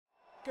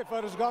Okay,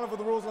 fighters, gone over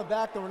the rules in the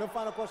back. There were no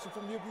final questions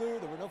from you, Blue.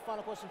 There were no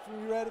final questions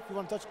from you, Red. If you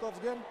want to touch gloves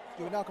again,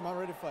 do it now. Come out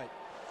ready to fight.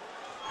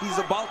 He's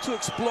about to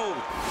explode.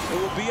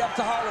 It will be up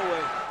to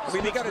Holloway. I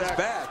mean, he got his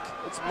back.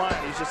 It's mine.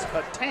 He's just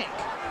a tank.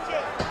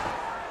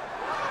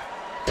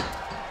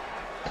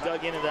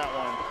 Dug into that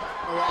one.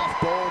 Off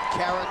bold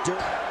character.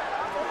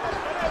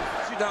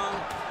 You down.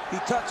 He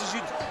touches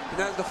you,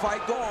 and as the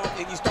fight goes on,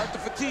 and you start to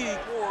fatigue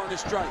more on the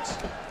strikes.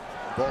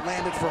 Ball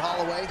landed for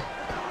Holloway.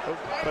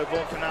 By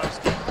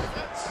Volkanovski.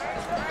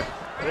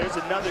 There's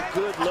another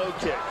good low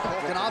kick.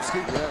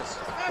 Volkanovski. Yes.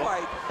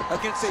 Fight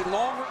against a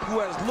longer who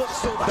has looked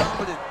so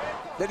dominant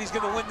that he's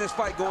going to win this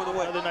fight going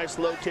away. Another nice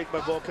low kick by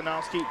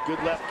Volkanovski.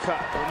 Good left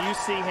cut. When you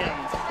see him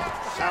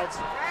out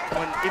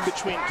when in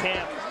between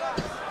camp,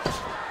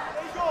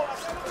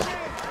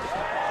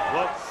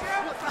 look,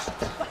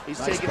 he's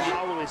nice taking.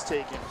 Holloway's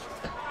taking.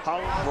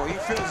 Holloway. Well, he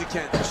feels he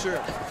can for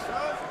sure.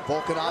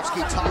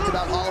 Volkanovski talked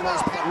about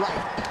Holloway's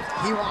right.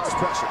 He wants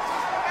pressure.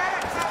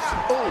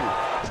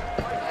 Oh.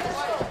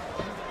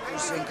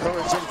 Just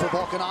encouraging for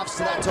Volkanovski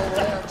to that total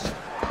there.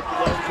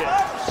 Low kick.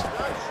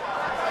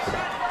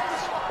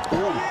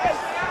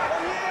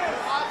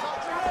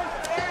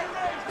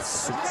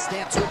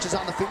 Stance switches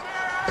on the feet.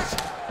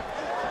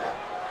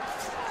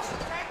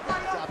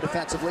 Job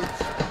defensively.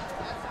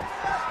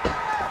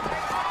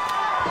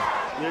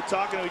 They're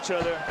talking to each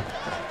other.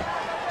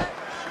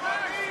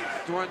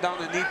 Throwing down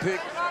the knee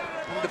pick,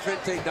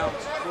 defend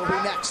takedowns. Will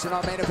be next in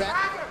our main event.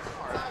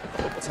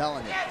 I'm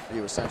telling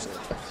you essentially.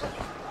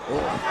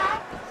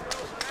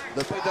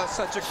 The play does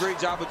such a great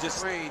job of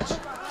just range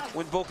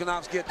when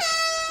Volkanovski gets.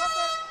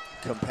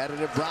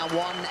 Competitive round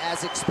one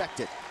as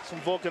expected.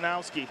 From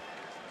Volkanovski.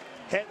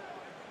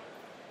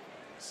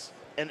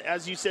 And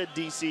as you said,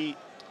 DC,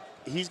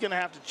 he's going to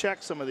have to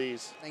check some of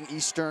these.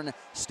 Eastern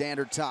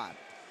Standard Time.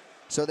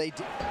 So they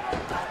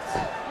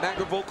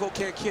Volko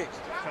can't kick.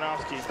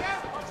 Volkanovski.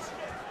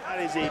 That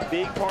is a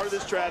big part of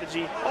the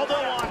strategy. Although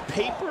on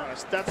paper,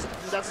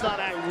 that's not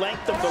a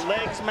length of the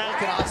legs,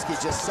 Max.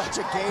 Volkanovski just such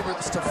a gamer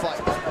to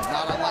fight.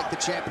 Not unlike the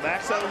champion.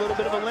 Max had a little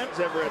bit of a limp. He's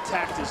ever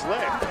attacked his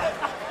leg.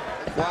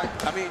 Why?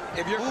 I mean,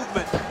 if your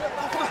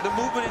the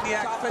movement in the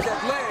act of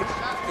that leg,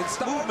 it's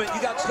movement,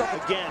 you got stuff.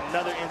 Again,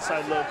 another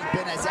inside low.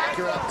 Been as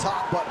accurate up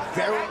top, but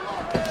very.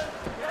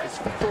 It's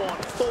throwing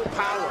full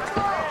power.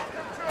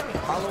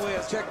 Holloway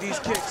has checked these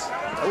kicks.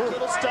 A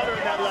little stutter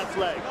in that left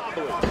leg.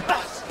 30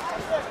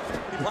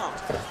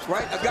 pounds,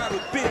 right? A guy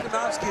with big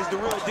Volkanovski is the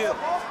real deal.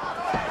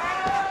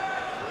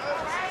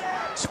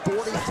 It's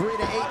 43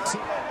 to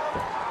 18.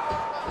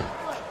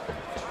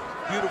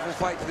 Beautiful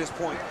fight to this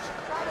point.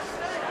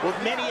 With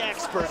many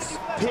experts,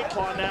 pick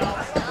on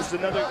now is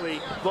another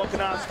league.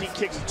 Volkanovski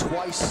kicks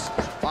twice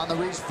on the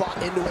Reese, fought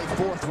into a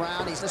fourth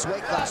round. He's this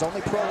weight class,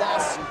 only pro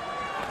loss.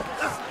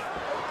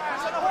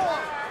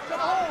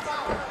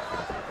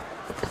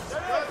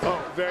 Oh,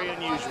 very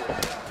unusual.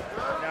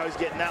 Now he's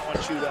getting that one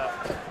chewed up.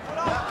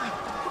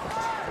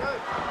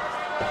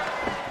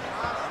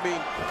 I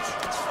mean,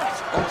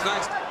 that was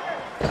nice.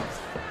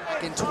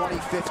 Back in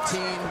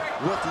 2015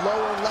 with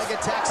lower leg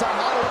attacks on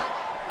Holloway.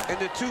 And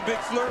the two big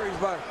flurries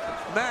by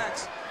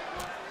Max.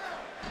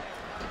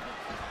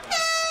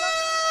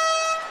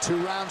 2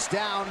 rounds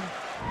down.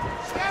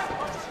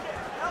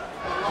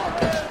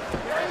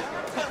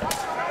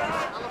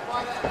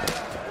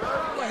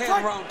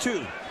 Hand round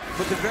 2.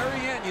 But the very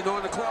end, you know,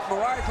 in the clock,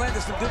 Mariah's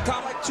landed some good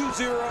time, like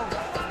 2-0.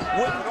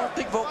 I don't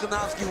think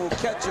Volkanovski will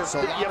catch him.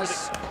 So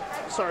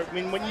sorry, I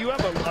mean, when you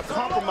have a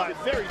compromise,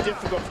 very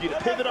difficult for you to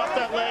pivot off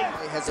that leg.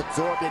 He has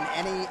absorbed in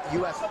any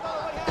UFC.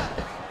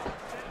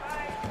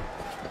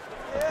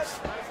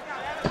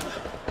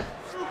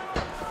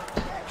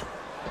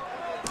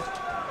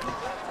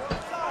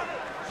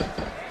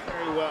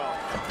 Very well.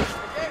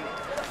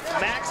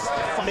 Max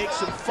makes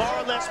him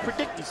far less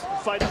predictable,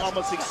 fighting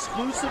almost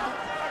exclusively.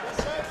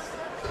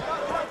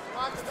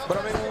 But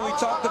I mean, when we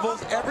talk to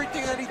Volk,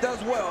 everything that he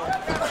does well,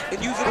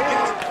 and use it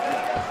against.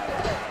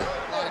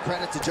 A lot of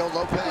credit to Joe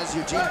Lopez,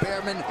 Eugene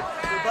Behrman.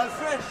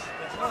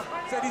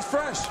 Said he's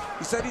fresh.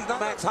 He said he's not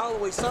Max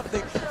Holloway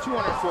something.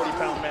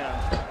 240-pound man.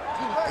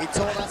 He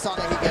told us on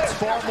that he gets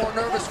far more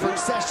nervous for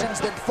sessions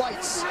than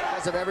fights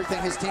because of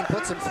everything his team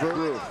puts him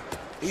through.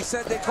 He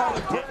said they call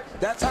it,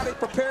 that's how they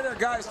prepare their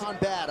guys. On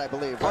bad, I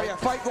believe. Right? Oh yeah,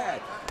 fight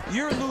bad.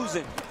 You're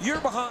losing. You're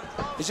behind.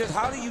 It's just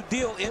how do you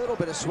deal in. A little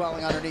bit of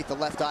swelling underneath the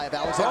left eye of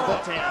Alexander.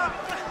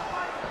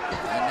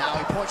 And now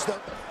he points the.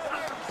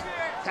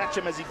 Catch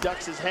him as he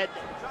ducks his head.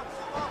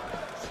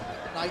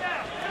 Knight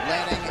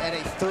landing at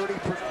a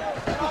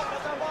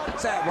 30%.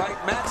 Sad, right?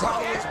 Max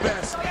Holloway's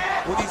best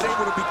when he's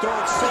able to be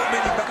throwing so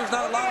many back. There's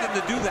not allowing him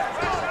to do that.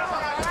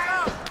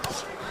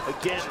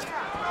 Again.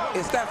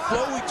 It's that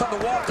flow we took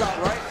the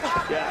walkout, right?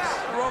 Yes.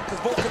 Because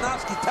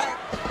Volkanovski tagged.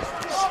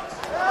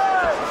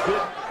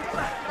 Good.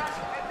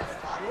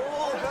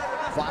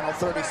 Final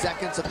 30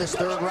 seconds of this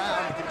third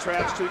round.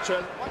 Trash to each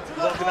other.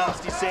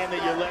 Volkanovski saying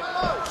that your leg.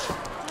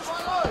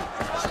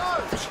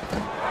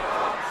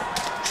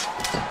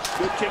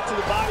 Good kick to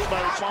the body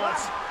by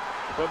Response.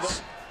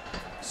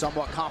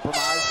 Somewhat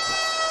compromised.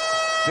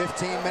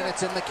 15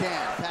 minutes in the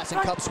can. Passing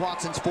Cub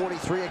Swanson's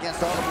 43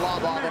 against Artem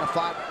Lobov in a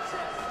 5.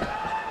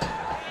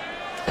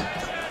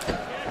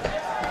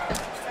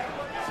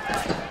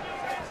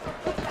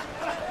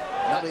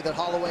 That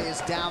Holloway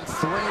is down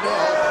 3-0.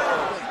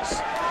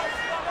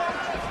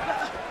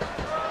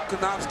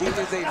 Volkanovski is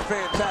a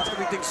fantastic,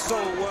 everything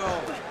so well.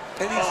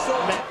 And he's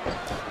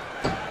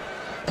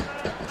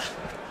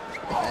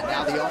And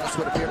now the onus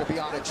would appear to be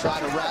on to try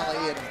to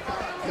rally and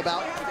think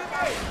about.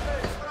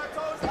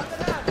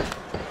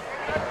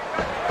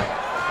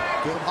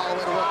 Give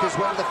Holloway to work his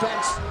way to the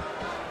fence.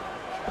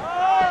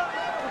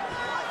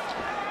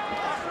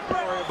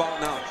 Don't worry about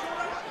now.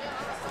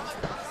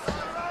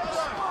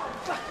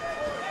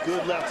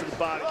 Good left to the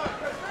body.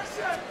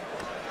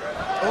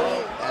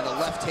 Oh, and a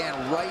left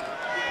hand right.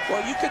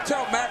 Well, you can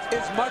tell Max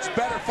is much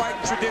better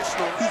fighting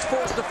traditional. He's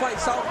forced to fight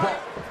southpaw.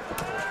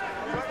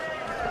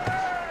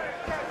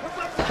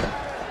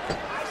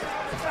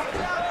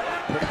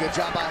 Pretty good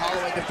job by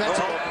Holloway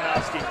defensively.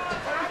 Volkanovski,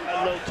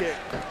 a low kick.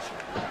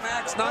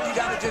 Max, now you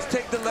got to just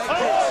take the leg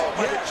kicks.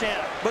 By the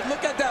champ. But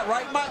look at that,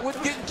 right? Mike was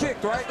getting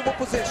kicked, right? In what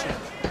position?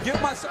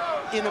 Give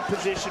myself In a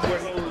position where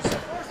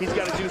he's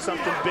got to do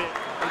something big.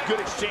 A good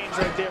exchange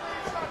right there.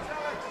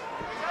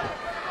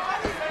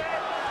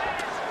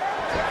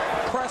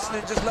 pressing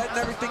and just letting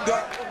everything go.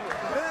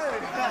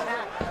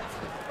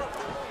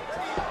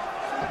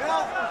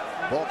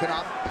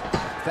 Volkanov,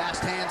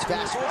 fast hands,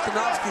 fast.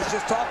 Volkanovski's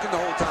just talking the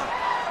whole time.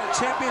 A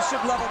championship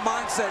level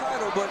mindset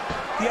title, but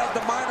he has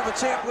the mind of a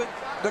champion,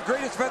 the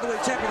greatest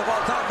featherweight champion of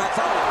all time, Max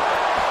Holloway.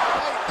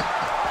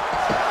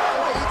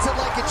 He eats it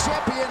like a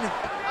champion.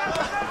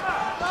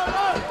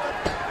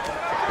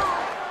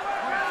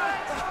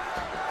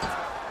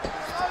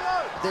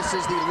 This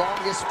is the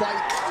longest fight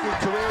in his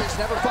career. He's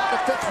never fought the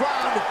 5th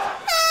round.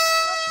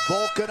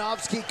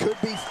 Volkanovski could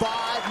be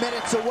 5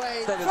 minutes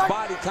away. That his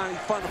body kind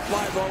of fun to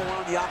flies all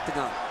around the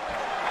octagon.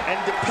 And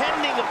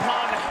depending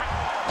upon...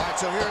 All right,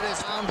 so here it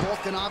is on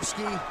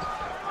Volkanovski.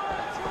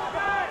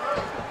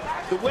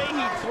 The way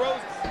he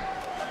throws...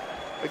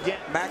 Again,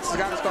 Max has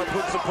got to start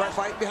putting some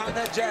pressure right behind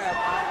that jab.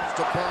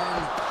 To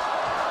burn.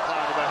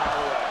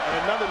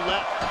 And another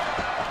left.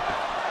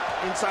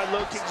 Inside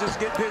low kick. Just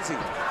get busy.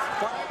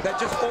 That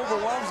just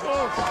overwhelms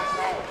him.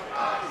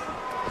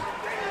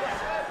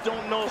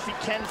 Don't know if he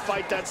can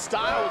fight that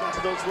style into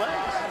those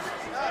legs.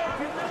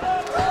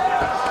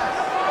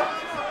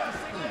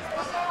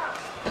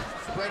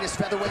 Greatest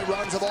featherweight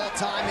runs of all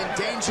time, in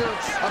danger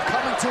of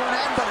coming to an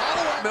end, but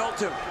Holloway melt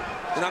him.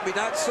 And I mean,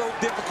 that's so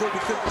difficult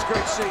because it's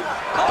great shape.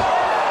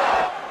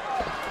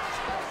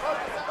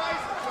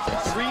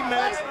 3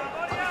 minutes.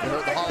 You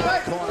heard the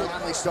Holloway corner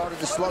finally started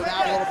to slow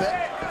down a little bit.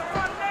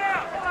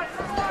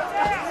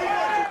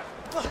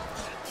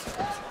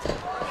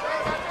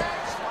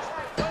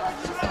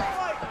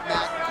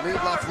 Lead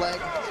left leg.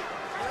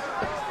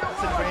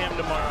 Nothing for him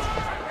tomorrow.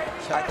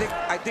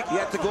 I think he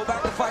had to go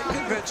back to fight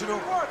conventional.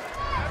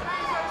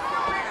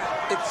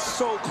 It's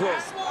so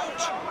close.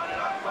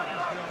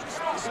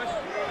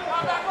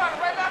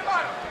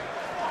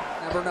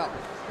 Never know.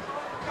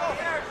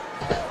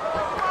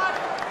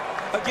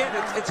 Again,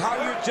 it's how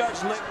you're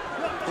judged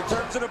in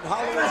terms of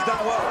Holloway's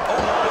done well.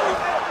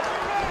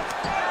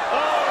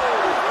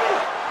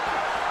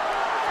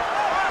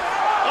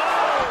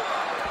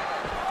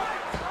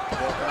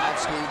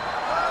 Volkanovski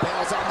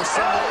bails on the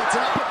single, eats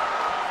it up.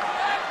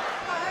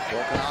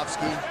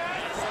 Volkanovski.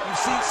 You've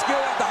seen skill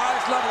at the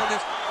highest level in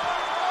this.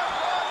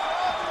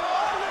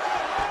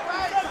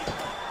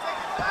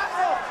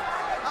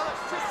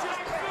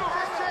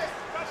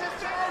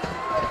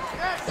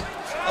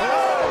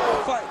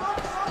 Fight.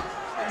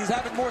 And he's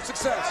having more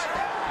success.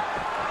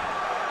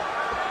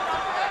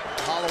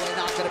 Holloway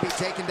not going to be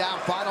taken down.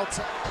 Final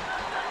time.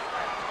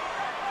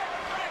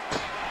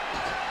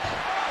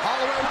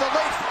 Holloway with a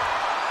late.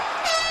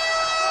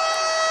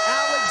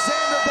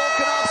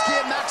 Volkanovski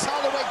and Max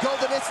Holloway go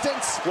the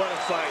distance. What a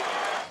fight.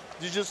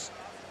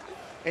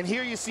 And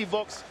here you see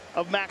Volks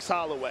of Max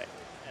Holloway.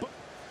 I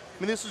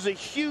mean, this was a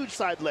huge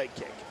side leg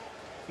kick.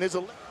 And there's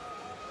a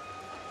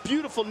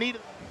beautiful knee.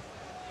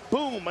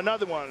 Boom,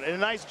 another one. And a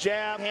nice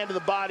jab, hand to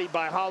the body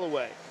by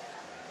Holloway.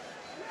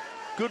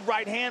 Good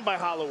right hand by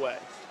Holloway.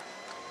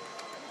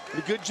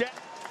 And a good jab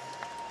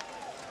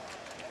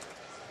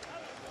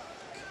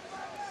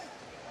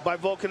by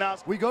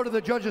Volkanovski. We go to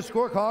the judges'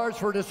 scorecards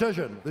for a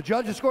decision. The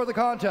judges score the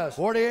contest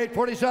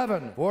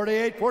 48-47,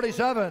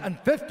 48-47, and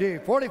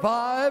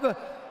 50-45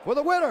 for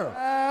the winner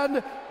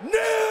and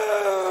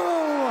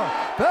new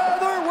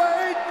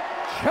featherweight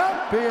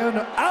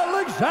champion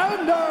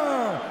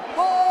Alexander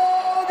Volkanovski.